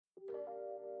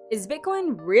Is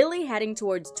Bitcoin really heading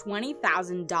towards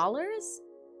 $20,000?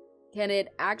 Can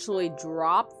it actually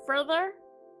drop further?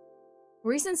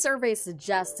 Recent surveys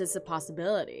suggest it's a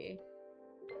possibility.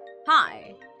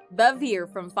 Hi, Bev here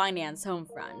from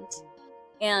FinanceHomeFront.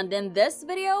 And in this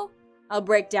video, I'll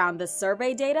break down the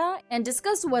survey data and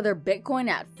discuss whether Bitcoin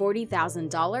at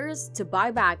 $40,000 to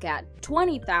buy back at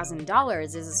 $20,000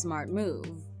 is a smart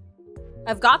move.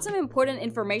 I've got some important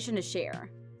information to share,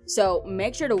 so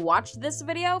make sure to watch this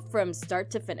video from start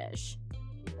to finish.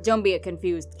 Don't be a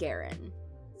confused Karen.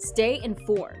 Stay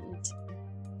informed.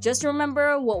 Just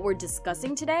remember, what we're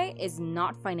discussing today is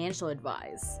not financial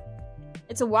advice.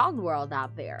 It's a wild world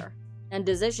out there, and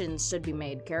decisions should be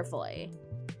made carefully.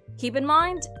 Keep in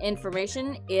mind,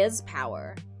 information is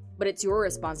power, but it's your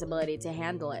responsibility to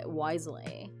handle it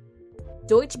wisely.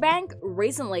 Deutsche Bank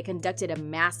recently conducted a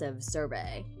massive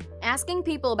survey, asking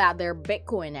people about their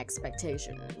Bitcoin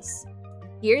expectations.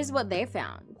 Here's what they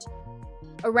found.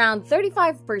 Around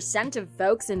 35% of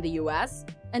folks in the US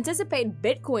anticipate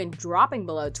Bitcoin dropping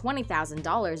below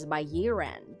 $20,000 by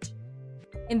year-end.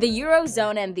 In the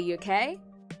Eurozone and the UK,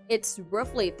 it's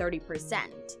roughly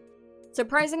 30%.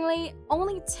 Surprisingly,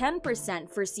 only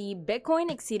 10% foresee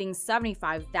Bitcoin exceeding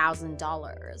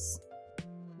 $75,000.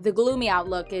 The gloomy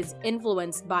outlook is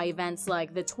influenced by events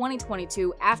like the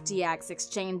 2022 FTX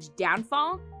exchange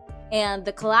downfall and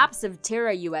the collapse of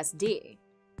Terra USD.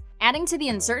 Adding to the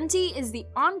uncertainty is the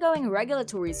ongoing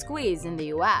regulatory squeeze in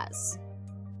the US.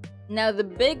 Now, the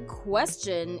big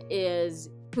question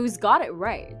is, who's got it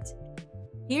right?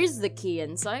 Here's the key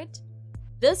insight.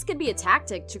 This could be a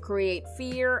tactic to create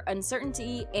fear,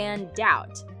 uncertainty, and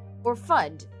doubt, or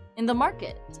FUD, in the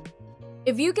market.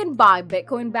 If you can buy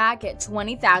Bitcoin back at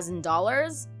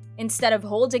 $20,000 instead of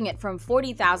holding it from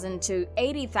 $40,000 to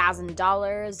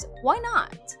 $80,000, why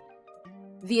not?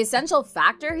 The essential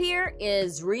factor here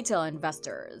is retail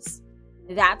investors.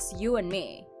 That's you and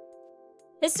me.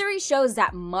 History shows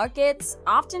that markets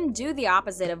often do the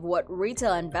opposite of what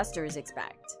retail investors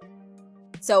expect.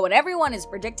 So when everyone is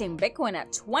predicting Bitcoin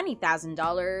at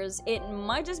 $20,000, it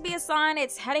might just be a sign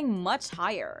it's heading much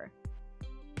higher.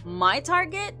 My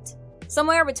target?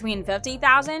 Somewhere between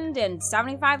 $50,000 and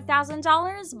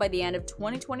 $75,000 by the end of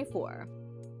 2024.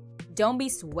 Don't be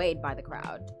swayed by the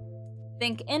crowd.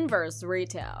 Think inverse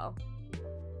retail.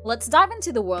 Let's dive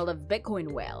into the world of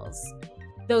Bitcoin whales.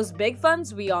 Those big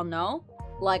funds we all know,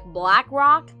 like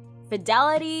BlackRock,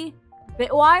 Fidelity,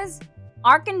 Bitwise,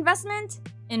 ARK Investment,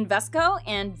 Invesco,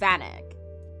 and VanEck.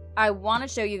 I want to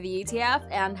show you the ETF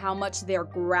and how much they're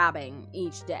grabbing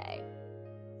each day.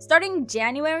 Starting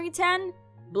January 10,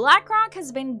 BlackRock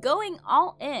has been going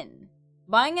all in,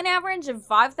 buying an average of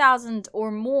 5,000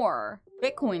 or more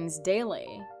Bitcoins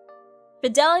daily.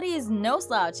 Fidelity is no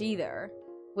slouch either,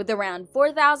 with around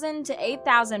 4,000 to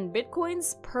 8,000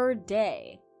 Bitcoins per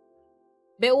day.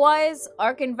 Bitwise,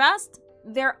 ARK Invest,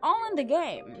 they're all in the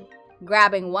game,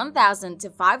 grabbing 1,000 to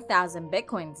 5,000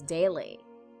 Bitcoins daily.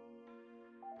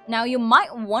 Now, you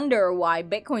might wonder why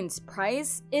Bitcoin's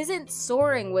price isn't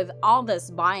soaring with all this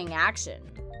buying action.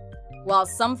 Well,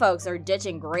 some folks are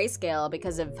ditching Grayscale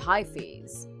because of high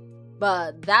fees.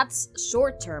 But that's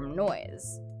short-term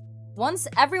noise. Once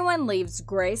everyone leaves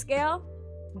Grayscale,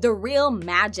 the real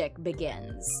magic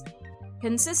begins.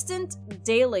 Consistent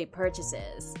daily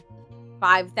purchases.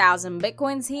 5,000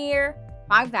 Bitcoins here,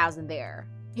 5,000 there.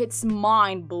 It's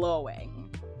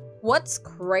mind-blowing. What's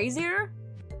crazier?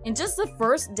 In just the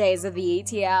first days of the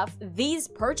ETF, these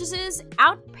purchases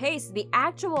outpaced the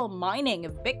actual mining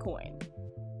of Bitcoin.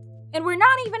 And we're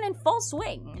not even in full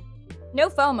swing. No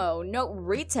FOMO, no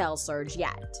retail surge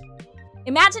yet.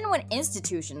 Imagine when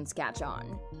institutions catch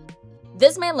on.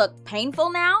 This may look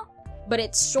painful now, but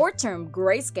it's short-term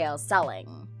Grayscale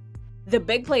selling. The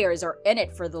big players are in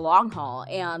it for the long haul,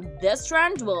 and this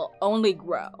trend will only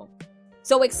grow.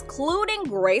 So excluding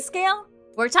Grayscale,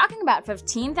 we're talking about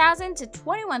 15,000 to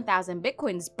 21,000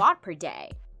 Bitcoins bought per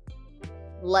day.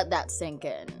 Let that sink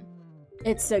in.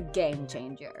 It's a game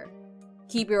changer.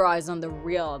 Keep your eyes on the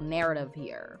real narrative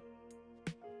here.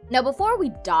 Now, before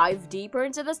we dive deeper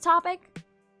into this topic,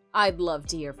 I'd love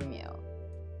to hear from you.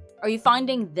 Are you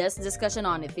finding this discussion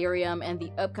on Ethereum and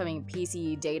the upcoming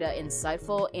PCE data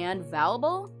insightful and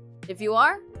valuable? If you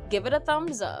are, give it a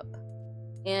thumbs up.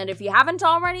 And if you haven't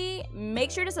already,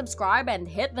 make sure to subscribe and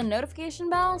hit the notification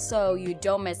bell so you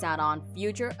don't miss out on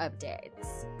future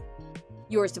updates.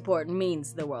 Your support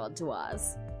means the world to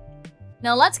us.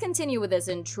 Now let's continue with this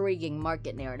intriguing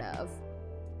market narrative.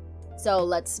 So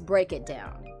let's break it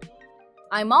down.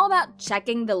 I'm all about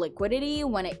checking the liquidity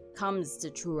when it comes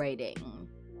to trading.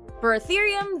 For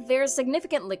Ethereum, there's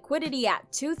significant liquidity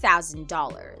at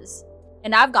 $2,000.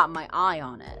 and I've got my eye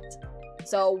on it.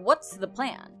 So what's the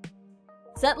plan?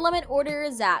 Set limit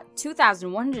orders at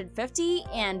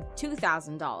 $2,150 and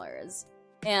 $2,000,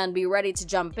 and be ready to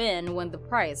jump in when the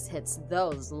price hits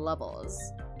those levels.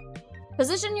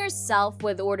 Position yourself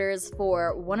with orders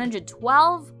for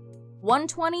 112,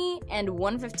 120, and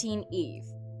 115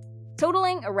 ETH,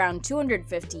 totaling around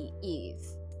 250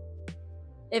 ETH.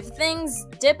 If things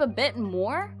dip a bit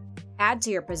more, add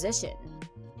to your position.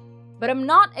 But I'm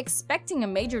not expecting a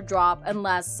major drop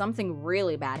unless something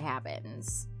really bad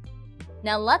happens.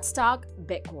 Now let's talk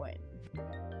Bitcoin.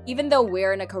 Even though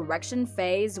we're in a correction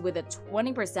phase with a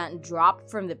 20% drop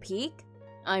from the peak,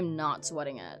 I'm not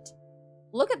sweating it.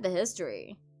 Look at the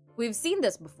history. We've seen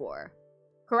this before.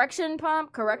 Correction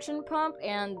pump,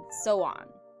 and so on.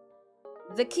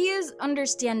 The key is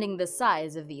understanding the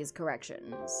size of these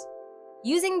corrections.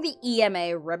 Using the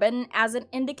EMA ribbon as an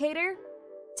indicator,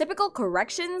 typical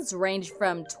corrections range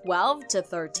from 12 to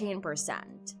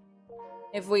 13%.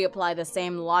 If we apply the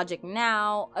same logic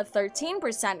now, a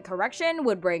 13% correction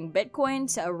would bring Bitcoin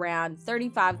to around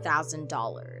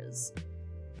 $35,000.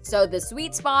 So the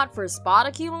sweet spot for spot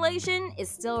accumulation is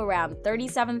still around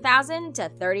 $37,000 to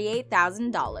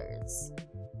 $38,000.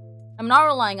 I'm not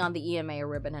relying on the EMA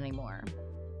ribbon anymore.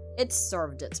 It's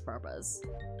served its purpose.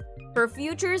 For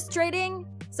futures trading,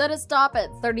 set a stop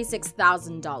at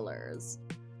 $36,000.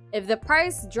 If the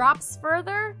price drops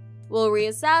further, we'll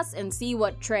reassess and see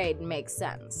what trade makes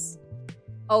sense.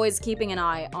 Always keeping an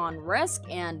eye on risk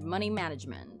and money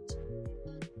management.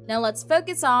 Now let's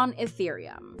focus on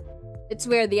Ethereum. It's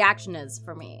where the action is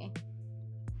for me.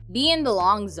 Be in the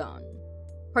long zone,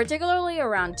 particularly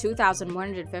around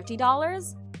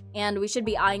 $2,150, and we should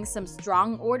be eyeing some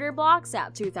strong order blocks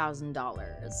at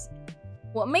 $2,000.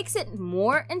 What makes it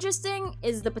more interesting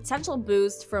is the potential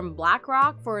boost from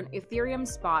BlackRock for an Ethereum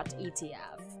spot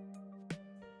ETF.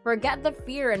 Forget the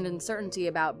fear and uncertainty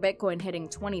about Bitcoin hitting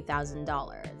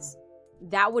 $20,000.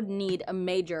 That would need a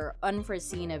major,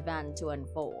 unforeseen event to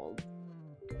unfold.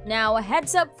 Now, a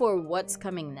heads up for what's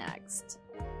coming next.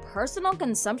 Personal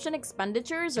consumption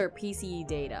expenditures or PCE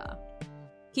data.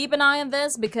 Keep an eye on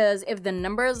this because if the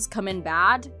numbers come in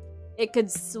bad, it could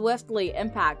swiftly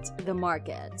impact the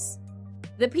markets.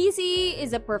 The PCE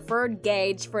is a preferred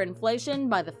gauge for inflation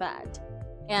by the Fed,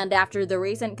 and after the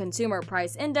recent consumer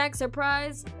price index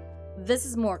surprise, this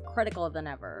is more critical than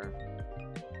ever.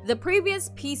 The previous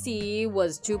PCE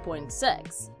was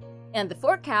 2.6, and the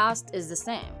forecast is the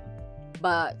same.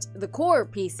 But the core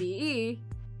PCE,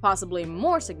 possibly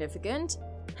more significant,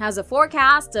 has a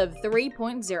forecast of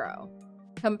 3.0,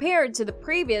 compared to the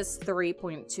previous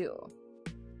 3.2.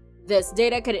 This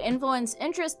data could influence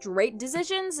interest rate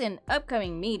decisions in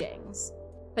upcoming meetings,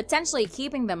 potentially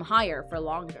keeping them higher for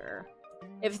longer.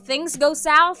 If things go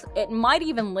south, it might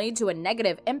even lead to a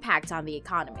negative impact on the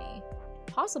economy,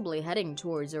 possibly heading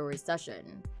towards a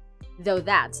recession, though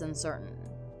that's uncertain.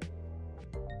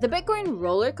 The Bitcoin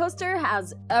roller coaster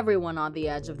has everyone on the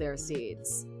edge of their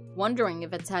seats, wondering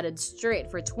if it's headed straight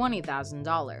for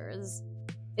 $20,000.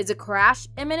 Is a crash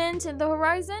imminent in the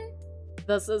horizon?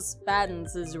 The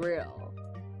suspense is real.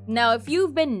 Now, if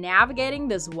you've been navigating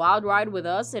this wild ride with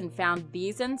us and found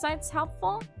these insights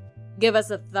helpful, give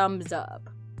us a thumbs up.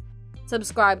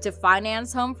 Subscribe to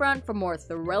FinanceHomeFront for more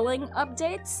thrilling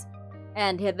updates,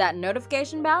 and hit that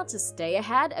notification bell to stay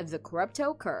ahead of the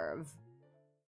crypto curve.